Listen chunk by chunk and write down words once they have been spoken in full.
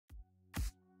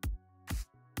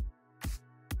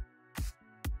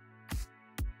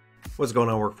What's going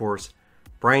on, workforce?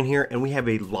 Brian here, and we have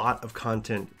a lot of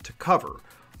content to cover.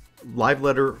 Live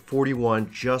Letter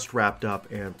 41 just wrapped up,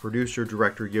 and producer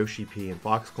director Yoshi P and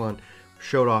FFXIV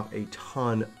showed off a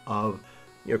ton of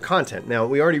content. Now,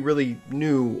 we already really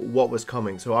knew what was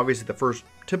coming, so obviously the first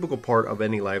typical part of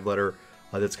any live letter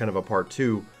that's kind of a part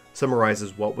 2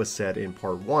 summarizes what was said in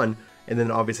part 1, and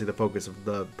then obviously the focus of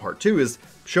the part 2 is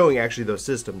showing actually those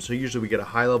systems. So usually we get a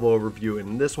high-level overview,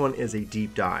 and this one is a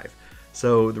deep dive.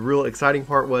 So the real exciting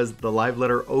part was the live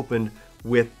letter opened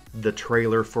with the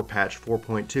trailer for patch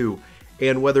 4.2,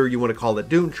 and whether you want to call it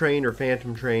Doom Train or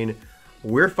Phantom Train,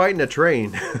 we're fighting a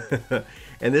train.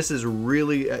 And this is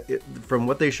really, from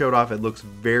what they showed off, it looks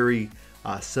very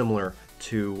similar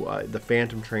to the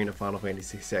Phantom Train of Final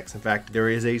Fantasy VI. In fact, there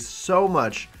is so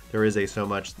much,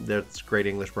 that's great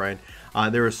English, Brian.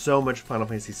 There is so much Final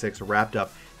Fantasy VI wrapped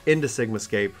up into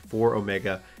Sigmascape for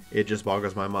Omega. It just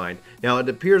boggles my mind. Now, it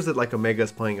appears that like Omega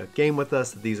is playing a game with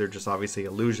us. These are just obviously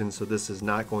illusions, so this is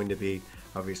not going to be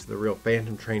obviously the real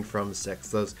Phantom Train from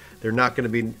 6. They're not going to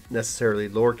be necessarily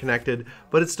lore connected,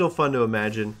 but it's still fun to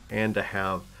imagine and to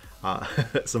have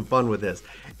some fun with this.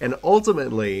 And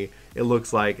ultimately, it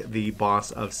looks like the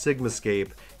boss of Sigmascape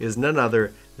is none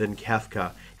other than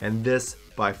Kefka, and this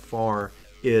by far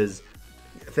is,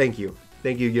 thank you,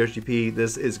 Yoshi P.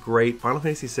 This is great. Final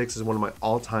Fantasy VI is one of my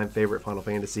all-time favorite Final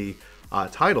Fantasy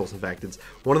titles. In fact, it's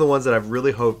one of the ones that I've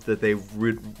really hoped that they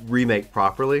remake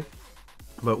properly,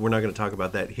 but we're not going to talk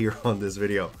about that here on this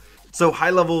video. So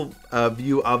high-level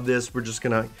view of this, we're just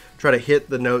going to try to hit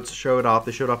the notes, show it off.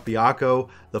 They showed off Byakko,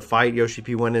 the fight. Yoshi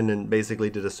P went in and basically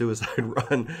did a suicide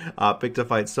run, picked a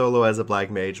fight solo as a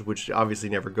Black Mage, which obviously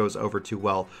never goes over too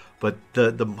well, but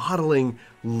the modeling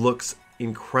looks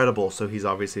incredible. So he's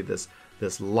obviously this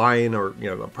lion, or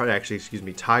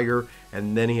tiger,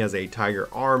 and then he has a tiger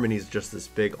arm, and he's just this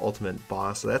big ultimate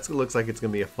boss. So that looks like it's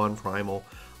going to be a fun primal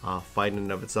fight in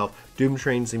and of itself. Doom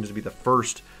Train seems to be the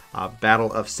first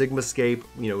battle of Sigmascape.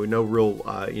 We know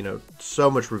real,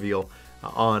 so much reveal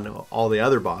on all the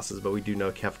other bosses, but we do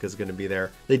know Kefka is going to be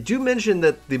there. They do mention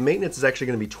that the maintenance is actually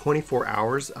going to be 24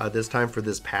 hours this time for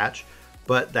this patch,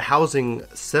 but the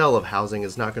cell of housing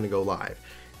is not going to go live.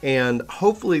 And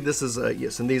hopefully this is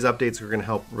and these updates are going to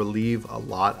help relieve a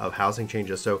lot of housing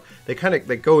changes. So they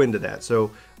go into that.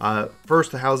 So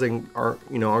first, the housing are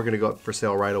going to go up for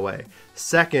sale right away.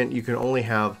 Second, you can only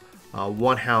have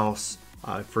one house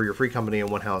for your free company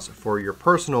and one house for your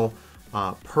personal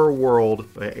per world,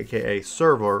 aka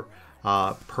server,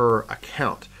 per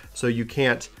account. So you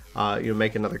can't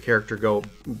make another character go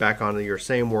back onto your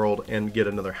same world and get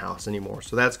another house anymore.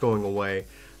 So that's going away.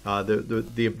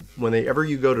 Whenever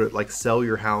you go to like sell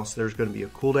your house, there's going to be a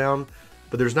cooldown,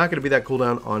 but there's not going to be that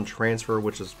cooldown on transfer,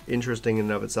 which is interesting in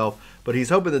and of itself. But he's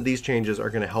hoping that these changes are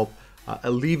going to help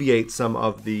alleviate some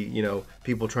of the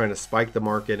people trying to spike the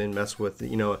market and mess with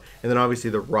and then obviously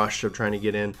the rush of trying to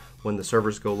get in when the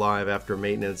servers go live after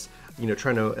maintenance,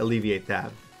 trying to alleviate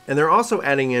that. And they're also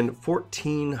adding in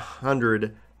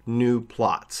 1,400 new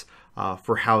plots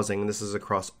for housing, and this is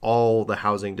across all the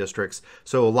housing districts.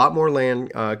 So a lot more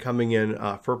land coming in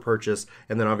for purchase,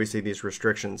 and then obviously these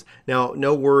restrictions. Now,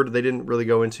 no word, they didn't really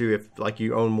go into if like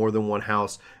you own more than one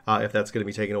house, if that's going to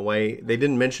be taken away. They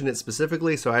didn't mention it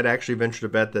specifically, so I'd actually venture to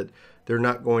bet that they're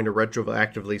not going to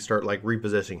retroactively start like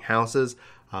repossessing houses,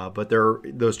 but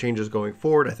those changes going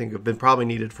forward I think have been probably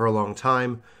needed for a long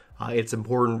time. It's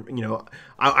important,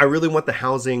 I really want the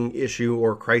housing issue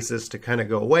or crisis to kind of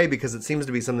go away, because it seems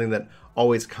to be something that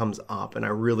always comes up, and I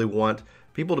really want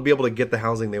people to be able to get the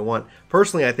housing they want.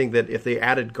 Personally, I think that if they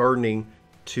added gardening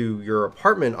to your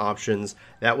apartment options,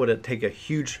 that would take a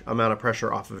huge amount of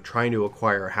pressure off of trying to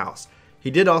acquire a house. He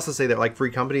did also say that like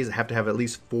free companies have to have at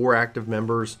least 4 active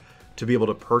members to be able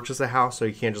to purchase a house, so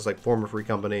you can't just like form a free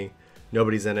company,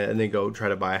 nobody's in it, and then go try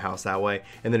to buy a house that way.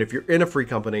 And then if you're in a free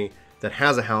company that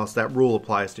has a house, that rule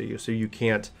applies to you, so you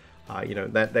can't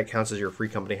that counts as your free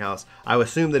company house. I would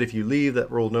assume that if you leave,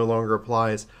 that rule no longer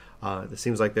applies. It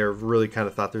seems like they're really kind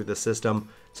of thought through the system.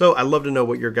 So I'd love to know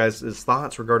what your guys'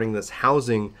 thoughts regarding this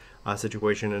housing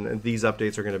situation, and these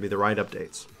updates are going to be the right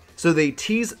updates. So they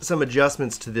tease some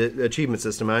adjustments to the achievement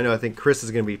system. I think Chris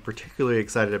is going to be particularly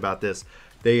excited about this.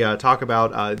 They talk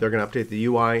about they're going to update the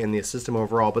UI and the system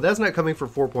overall, but that's not coming for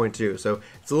 4.2. So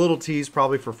it's a little tease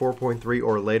probably for 4.3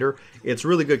 or later. It's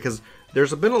really good because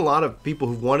there's been a lot of people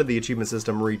who've wanted the achievement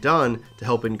system redone to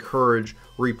help encourage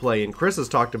replay. And Chris has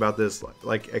talked about this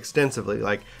like extensively,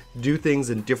 like do things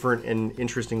in different and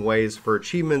interesting ways for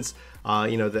achievements,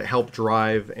 that help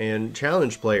drive and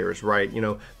challenge players, right?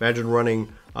 Imagine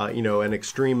running, an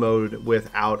extreme mode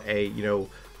without a,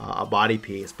 a body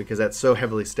piece, because that's so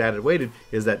heavily statted weighted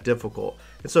is that difficult.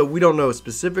 And so we don't know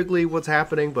specifically what's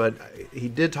happening, but he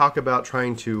did talk about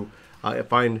trying to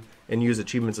find and use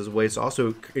achievements as ways to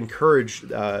also encourage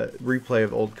replay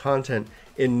of old content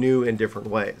in new and different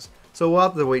ways. So we'll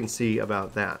have to wait and see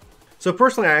about that. So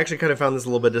personally, I actually kind of found this a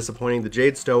little bit disappointing. The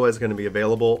Jade Stoa is going to be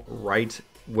available right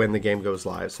when the game goes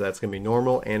live. So that's going to be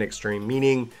normal and extreme,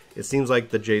 meaning it seems like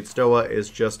the Jade Stoa is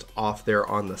just off there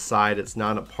on the side. It's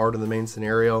not a part of the main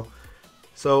scenario.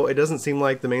 So it doesn't seem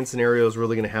like the main scenario is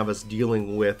really going to have us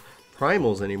dealing with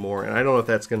primals anymore. And I don't know if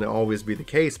that's going to always be the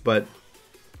case, but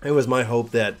it was my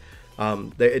hope that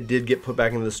it did get put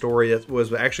back into the story. That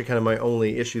was actually kind of my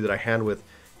only issue that I had with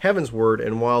Heaven's Word.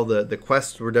 And while the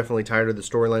quests were definitely tighter, the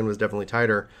storyline was definitely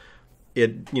tighter,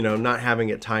 it, not having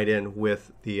it tied in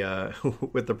with the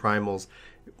with the primals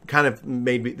kind of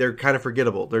made me, they're kind of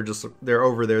forgettable. They're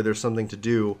over there. There's something to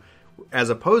do, as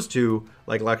opposed to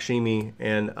like Lakshmi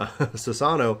and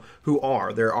Susano, who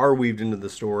are weaved into the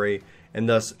story, and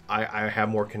thus I have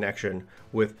more connection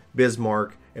with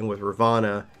Bismarck and with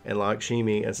Ravana and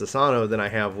Lakshmi and Susano than I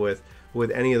have with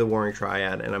any of the Warring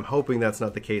Triad, and I'm hoping that's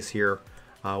not the case here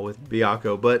with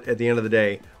Byakko. But at the end of the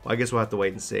day, well, I guess we'll have to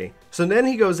wait and see. So then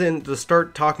he goes in to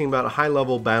start talking about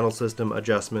high-level battle system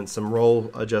adjustments. Some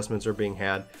role adjustments are being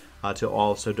had to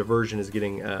all. So Diversion is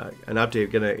getting an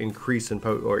update, going to increase in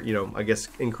I guess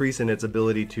increase in its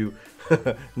ability to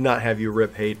not have you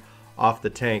rip hate off the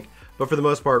tank. But for the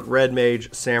most part, Red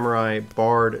Mage, Samurai,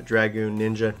 Bard, Dragoon,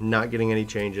 Ninja, not getting any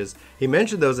changes. He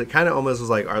mentioned those. It kind of almost was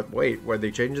like, wait, were they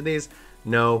changing these?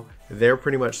 No, they're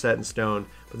pretty much set in stone.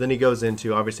 But then he goes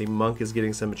into, obviously, Monk is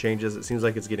getting some changes. It seems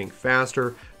like it's getting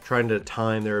faster, trying to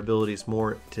time their abilities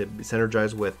more to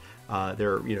synergize with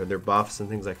their buffs and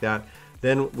things like that.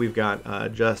 Then we've got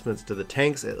adjustments to the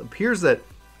tanks. It appears that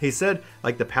he said,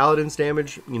 like, the Paladin's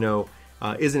damage,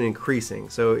 isn't increasing.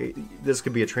 So this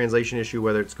could be a translation issue,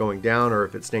 whether it's going down or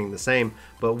if it's staying the same.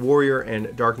 But Warrior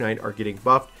and Dark Knight are getting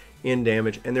buffed in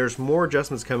damage, and there's more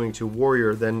adjustments coming to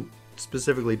Warrior than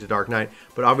specifically to Dark Knight.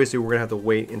 But obviously we're gonna have to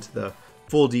wait into the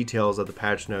full details of the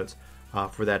patch notes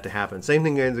for that to happen. Same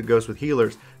thing that goes with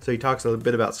healers. So he talks a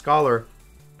bit about Scholar,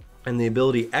 and the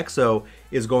ability Exo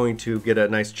is going to get a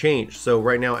nice change. So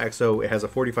right now Exo, it has a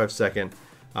 45-second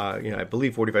I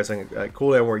believe 45-second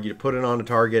cooldown where you put it on a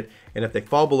target, and if they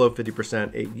fall below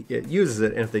 50%, it uses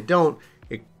it, and if they don't,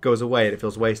 it goes away and it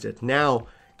feels wasted. Now,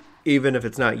 even if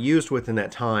it's not used within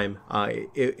that time,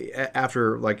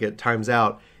 after like it times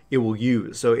out, it will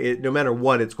use. So no matter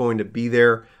what, it's going to be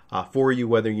there for you,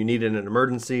 whether you need it in an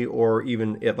emergency or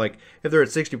even if they're at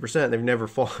 60%, they've never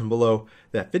fallen below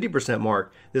that 50%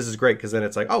 mark. This is great because then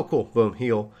it's like, oh, cool, boom,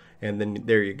 heal. And then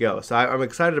there you go. So I'm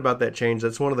excited about that change.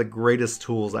 That's one of the greatest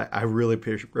tools I really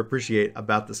appreciate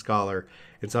about the Scholar.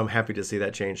 And so I'm happy to see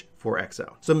that change for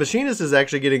Exo. So Machinist is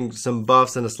actually getting some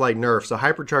buffs and a slight nerf. So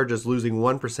Hypercharge is losing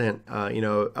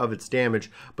 1%, of its damage,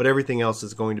 but everything else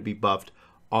is going to be buffed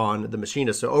on the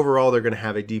Machinist. So overall, they're going to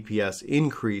have a DPS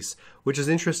increase, which is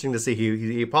interesting to see.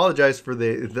 He apologized for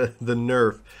the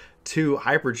nerf to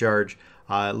Hypercharge,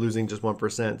 losing just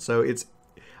 1%. So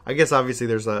I guess obviously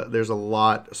there's a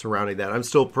lot surrounding that. I'm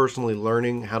still personally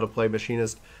learning how to play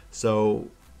Machinist, so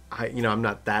I'm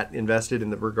not that invested in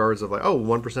the regards of like, oh,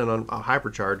 1% on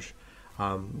Hypercharge.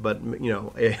 But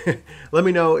let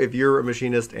me know if you're a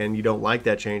Machinist and you don't like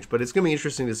that change. But it's going to be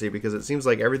interesting to see because it seems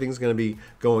like everything's going to be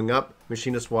going up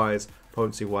Machinist-wise,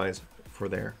 potency-wise for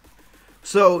there.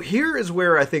 So here is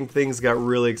where I think things got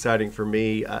really exciting for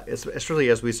me, especially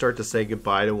as we start to say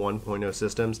goodbye to 1.0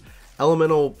 systems.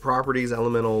 Elemental properties,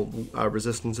 elemental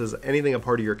resistances, anything a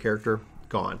part of your character,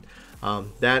 gone.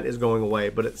 That is going away,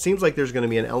 but it seems like there's going to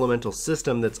be an elemental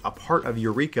system that's a part of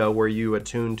Eureka where you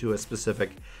attune to a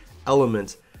specific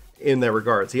element in that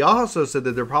regards. He also said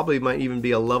that there probably might even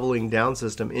be a leveling down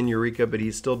system in Eureka, but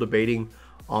he's still debating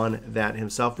on that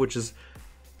himself, which is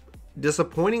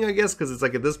disappointing, I guess, because it's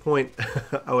like at this point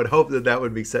I would hope that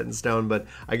would be set in stone, but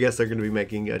I guess they're going to be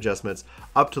making adjustments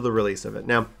up to the release of it.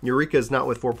 Now, Eureka is not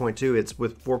with 4.2, it's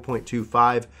with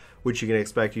 4.25, which you can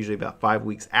expect usually about 5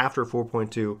 weeks after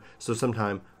 4.2, so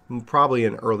sometime probably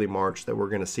in early March that we're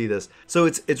going to see this. So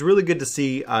it's really good to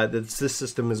see that this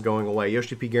system is going away.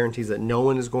 Yoshi P guarantees that no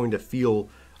one is going to feel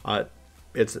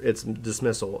its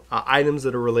dismissal. Items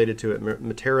that are related to it,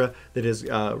 Matera that is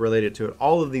related to it,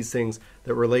 all of these things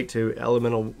that relate to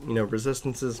elemental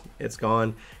resistances, it's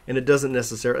gone. And it doesn't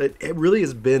necessarily, it really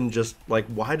has been just like,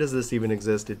 why does this even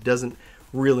exist? It doesn't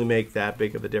really make that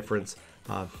big of a difference,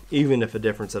 even if a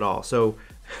difference at all. So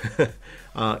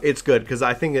it's good because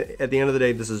I think at the end of the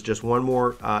day, this is just one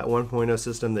more 1.0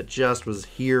 system that just was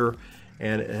here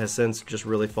and it has since just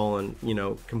really fallen,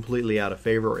 completely out of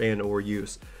favor and or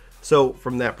use. So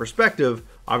from that perspective,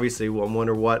 obviously we'll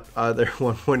wonder what other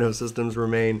 1.0 systems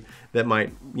remain that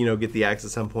might, get the axe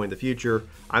at some point in the future.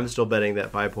 I'm still betting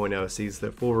that 5.0 sees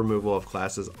the full removal of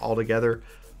classes altogether.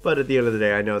 But at the end of the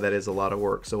day, I know that is a lot of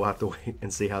work, so we'll have to wait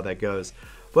and see how that goes.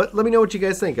 But let me know what you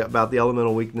guys think about the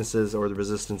elemental weaknesses or the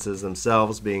resistances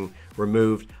themselves being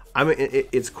removed.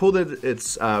 It's cool that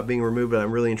it's being removed, but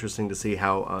I'm really interested to see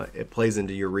how it plays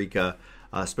into Eureka,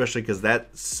 especially because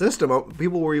that system,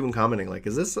 people were even commenting, like,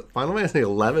 is this Final Fantasy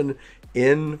 11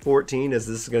 in 14? Is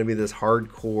this going to be this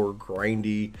hardcore,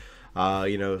 grindy,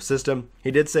 system?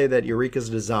 He did say that Eureka is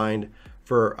designed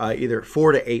for either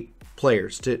 4 to 8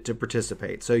 players to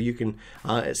participate. So you can,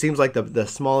 it seems like the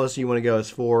smallest you want to go is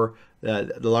 4,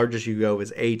 the largest you go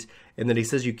is 8, and then he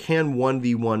says you can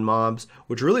 1v1 mobs,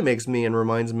 which really makes me and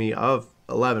reminds me of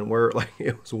 11, where like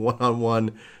it was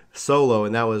one-on-one solo,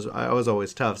 and that was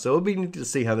always tough. So it'll be neat to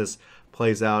see how this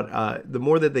plays out. The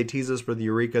more that they tease us for the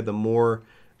Eureka, the more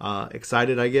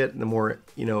excited I get, and the more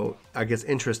I guess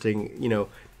interesting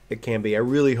it can be. I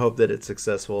really hope that it's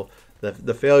successful.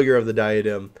 The failure of the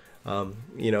diadem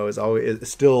is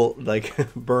still like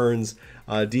burns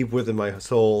deep within my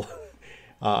soul.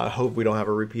 I hope we don't have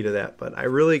a repeat of that, but I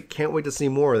really can't wait to see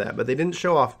more of that. But they didn't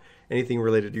show off anything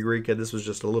related to Eureka. This was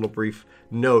just a little brief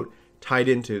note tied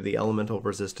into the elemental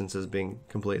resistances being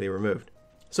completely removed.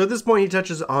 So at this point, he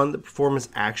touches on the performance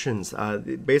actions.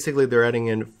 Basically, they're adding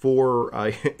in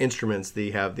 4 instruments. They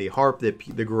have the harp,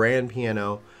 the grand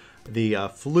piano,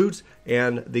 the flute,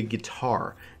 and the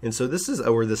guitar. And so this is,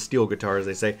 or the steel guitar as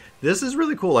they say, this is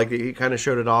really cool. Like he kind of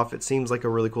showed it off. It seems like a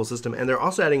really cool system. And they're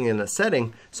also adding in a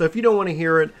setting, so if you don't want to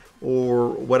hear it or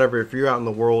whatever, if you're out in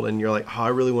the world and you're like, oh, I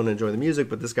really want to enjoy the music,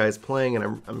 but this guy's playing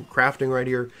and I'm crafting right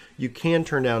here, you can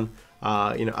turn down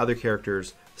other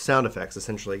characters' sound effects,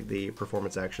 essentially the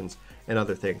performance actions and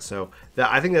other things. So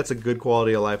I think that's a good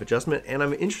quality of life adjustment, and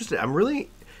I'm interested.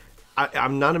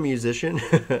 I'm not a musician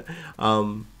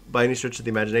by any stretch of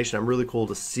the imagination. I'm really cool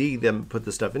to see them put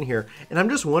this stuff in here, and I'm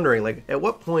just wondering, like, at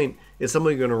what point is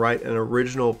somebody going to write an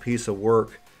original piece of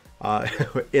work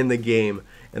in the game,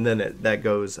 and then that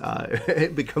goes,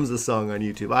 it becomes a song on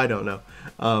YouTube. I don't know,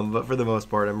 but for the most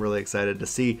part, I'm really excited to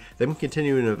see them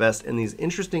continue to invest in these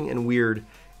interesting and weird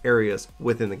areas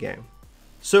within the game.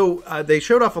 So they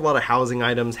showed off a lot of housing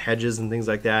items, hedges, and things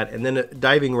like that, and then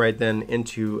diving right then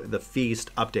into the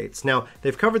feast updates. Now,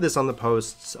 they've covered this on the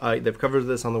posts, they've covered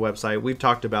this on the website, we've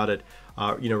talked about it,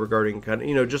 regarding kind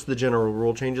of, just the general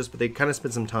rule changes, but they kind of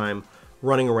spent some time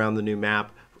running around the new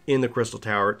map in the Crystal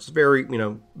Tower. It's very,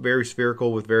 very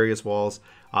spherical with various walls.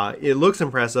 It looks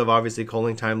impressive. Obviously,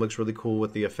 cooling time looks really cool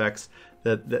with the effects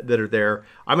that are there.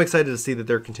 I'm excited to see that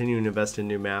they're continuing to invest in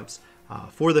new maps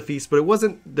for the feast, but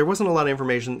there wasn't a lot of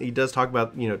information. He does talk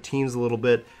about teams a little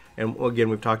bit, and again,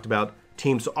 we've talked about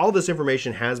teams. So all this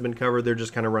information has been covered. They're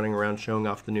just kind of running around showing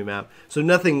off the new map. So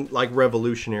nothing like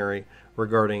revolutionary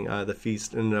regarding the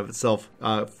feast in and of itself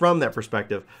from that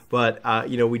perspective. But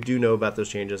we do know about those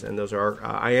changes, and those are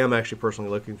I am actually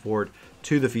personally looking forward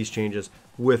to the feast changes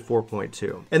with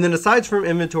 4.2. And then aside from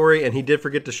inventory, and he did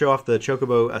forget to show off the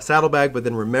Chocobo saddlebag, but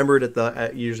then remembered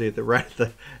usually at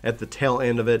the tail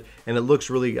end of it, and it looks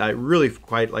really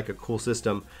quite like a cool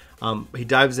system. He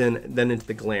dives in then into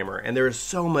the glamour, and there is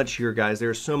so much here, guys. There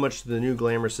is so much to the new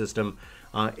glamour system.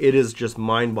 It is just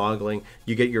mind-boggling.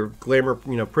 You get your glamour,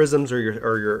 prisms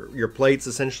or your plates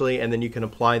essentially, and then you can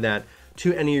apply that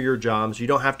to any of your jobs. You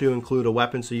don't have to include a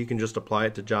weapon, so you can just apply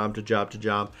it to job to job to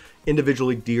job,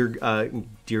 individually dyeing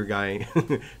gear.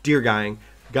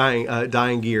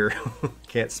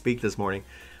 Can't speak this morning.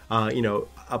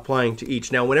 Applying to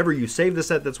each. Now, whenever you save the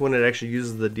set, that's when it actually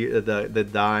uses the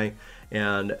dye.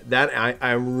 And that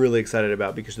I'm really excited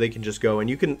about, because they can just go and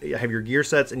you can have your gear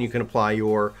sets and you can apply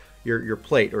your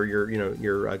plate or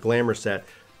your glamour set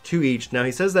to each. Now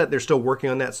he says that they're still working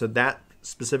on that, so that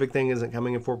specific thing isn't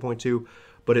coming in 4.2,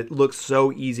 but it looks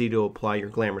so easy to apply your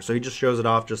glamour. So he just shows it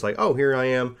off just like, oh, here I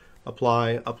am,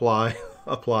 apply, apply,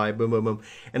 boom, boom, boom.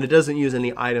 And it doesn't use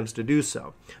any items to do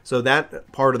so. So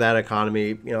that part of that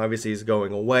economy, obviously is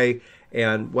going away.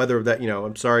 And whether that,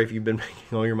 I'm sorry if you've been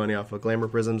making all your money off of glamour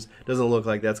prisms, doesn't look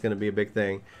like that's going to be a big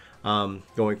thing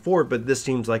going forward. But this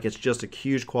seems like it's just a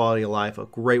huge quality of life, a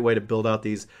great way to build out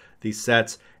these these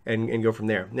sets and go from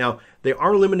there. Now, they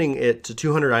are limiting it to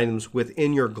 200 items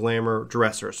within your glamour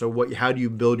dresser. So how do you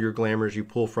build your glamours? You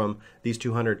pull from these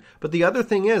 200. But the other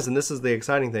thing is, and this is the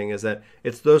exciting thing, is that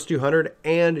it's those 200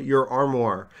 and your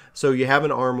armoire. So you have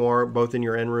an armoire both in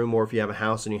your end room, or if you have a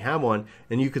house and you have one,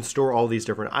 and you can store all these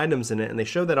different items in it. And they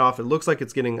show that off. It looks like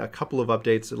it's getting a couple of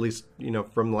updates, at least, you know,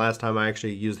 from the last time I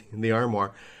actually used the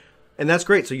armoire. And that's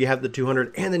great. So you have the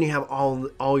 200, and then you have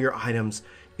all your items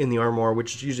in the armoire,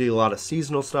 which is usually a lot of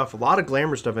seasonal stuff. A lot of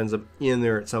glamour stuff ends up in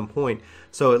there at some point.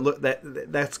 So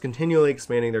that's continually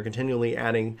expanding. They're continually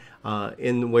adding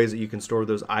in ways that you can store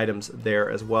those items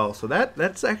there as well. So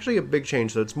that's actually a big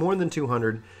change. So it's more than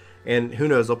 200, and who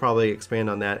knows, they'll probably expand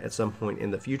on that at some point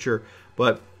in the future.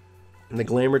 But in the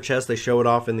glamour chest, they show it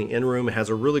off in the in room. It has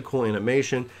a really cool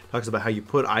animation. Talks about how you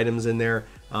put items in there,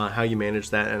 how you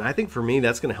manage that, and I think for me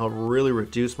that's going to help really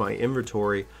reduce my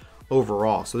inventory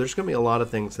overall. So there's going to be a lot of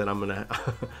things that I'm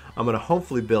gonna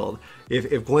hopefully build.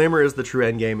 If glamour is the true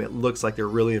end game, it looks like they're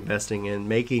really investing in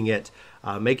making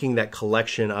that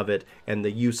collection of it and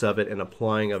the use of it and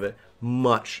applying of it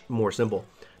much more simple.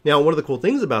 Now, one of the cool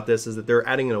things about this is that they're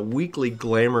adding in a weekly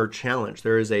glamour challenge.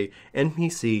 There is a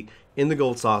NPC in the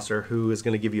Gold Saucer who is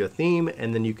going to give you a theme,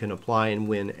 and then you can apply and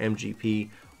win MGP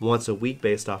once a week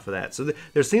based off of that. So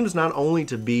there seems not only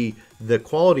to be the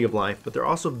quality of life, but they're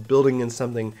also building in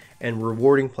something and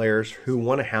rewarding players who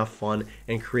want to have fun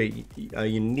and create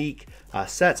unique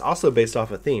sets, also based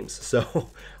off of themes. So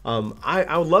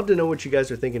I would love to know what you guys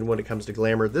are thinking when it comes to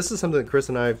glamour. This is something that Chris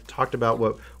and I have talked about,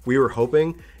 what we were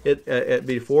hoping it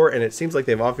before, and it seems like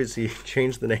they've obviously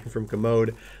changed the name from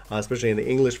Commode, especially in the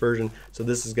English version. So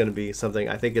this is going to be something,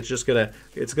 I think it's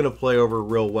gonna play over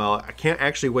real well. I can't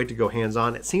actually wait to go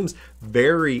hands-on. It seems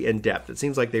very in-depth. It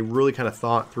seems like they really kind of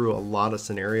thought through a lot of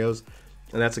scenarios,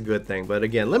 and that's a good thing. But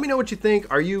again, let me know what you think.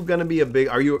 Are you going to be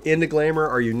are you into glamour?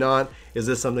 Are you not? Is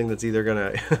this something that's either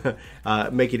going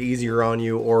to make it easier on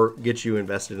you or get you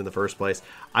invested in the first place?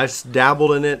 I've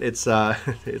dabbled in it. It's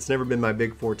never been my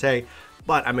big forte,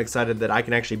 but I'm excited that I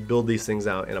can actually build these things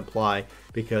out and apply,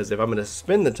 because if I'm going to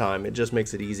spend the time, it just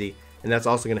makes it easy. And that's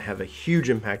also going to have a huge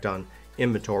impact on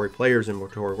inventory, players'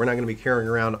 inventory. We're not going to be carrying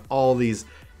around all these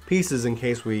pieces in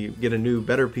case we get a new,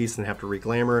 better piece and have to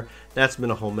re-glamour. That's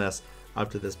been a whole mess up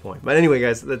to this point. But anyway,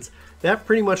 guys, that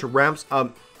pretty much wraps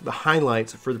up the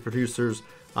highlights for the Producers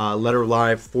Letter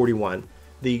Live 41.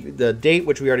 The date,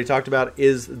 which we already talked about,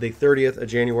 is the 30th of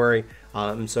January.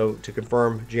 So to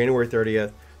confirm, January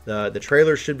 30th. The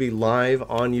trailer should be live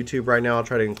on YouTube right now. I'll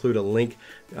try to include a link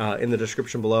in the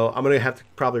description below. I'm going to have to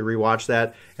probably rewatch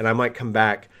that, and I might come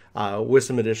back with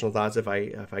some additional thoughts if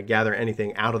I gather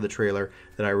anything out of the trailer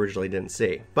that I originally didn't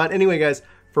see. But anyway, guys,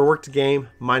 for Work to Game,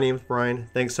 my name is Brian.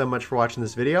 Thanks so much for watching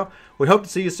this video. We hope to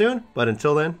see you soon, but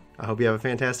until then, I hope you have a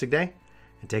fantastic day,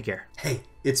 and take care. Hey,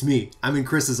 it's me. I'm in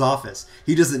Chris's office.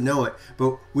 He doesn't know it,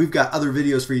 but we've got other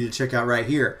videos for you to check out right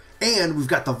here. And we've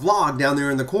got the vlog down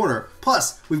there in the corner.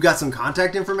 Plus, we've got some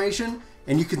contact information,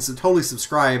 and you can totally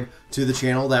subscribe to the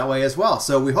channel that way as well.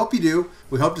 So we hope you do.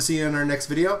 We hope to see you in our next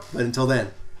video, but until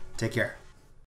then, take care.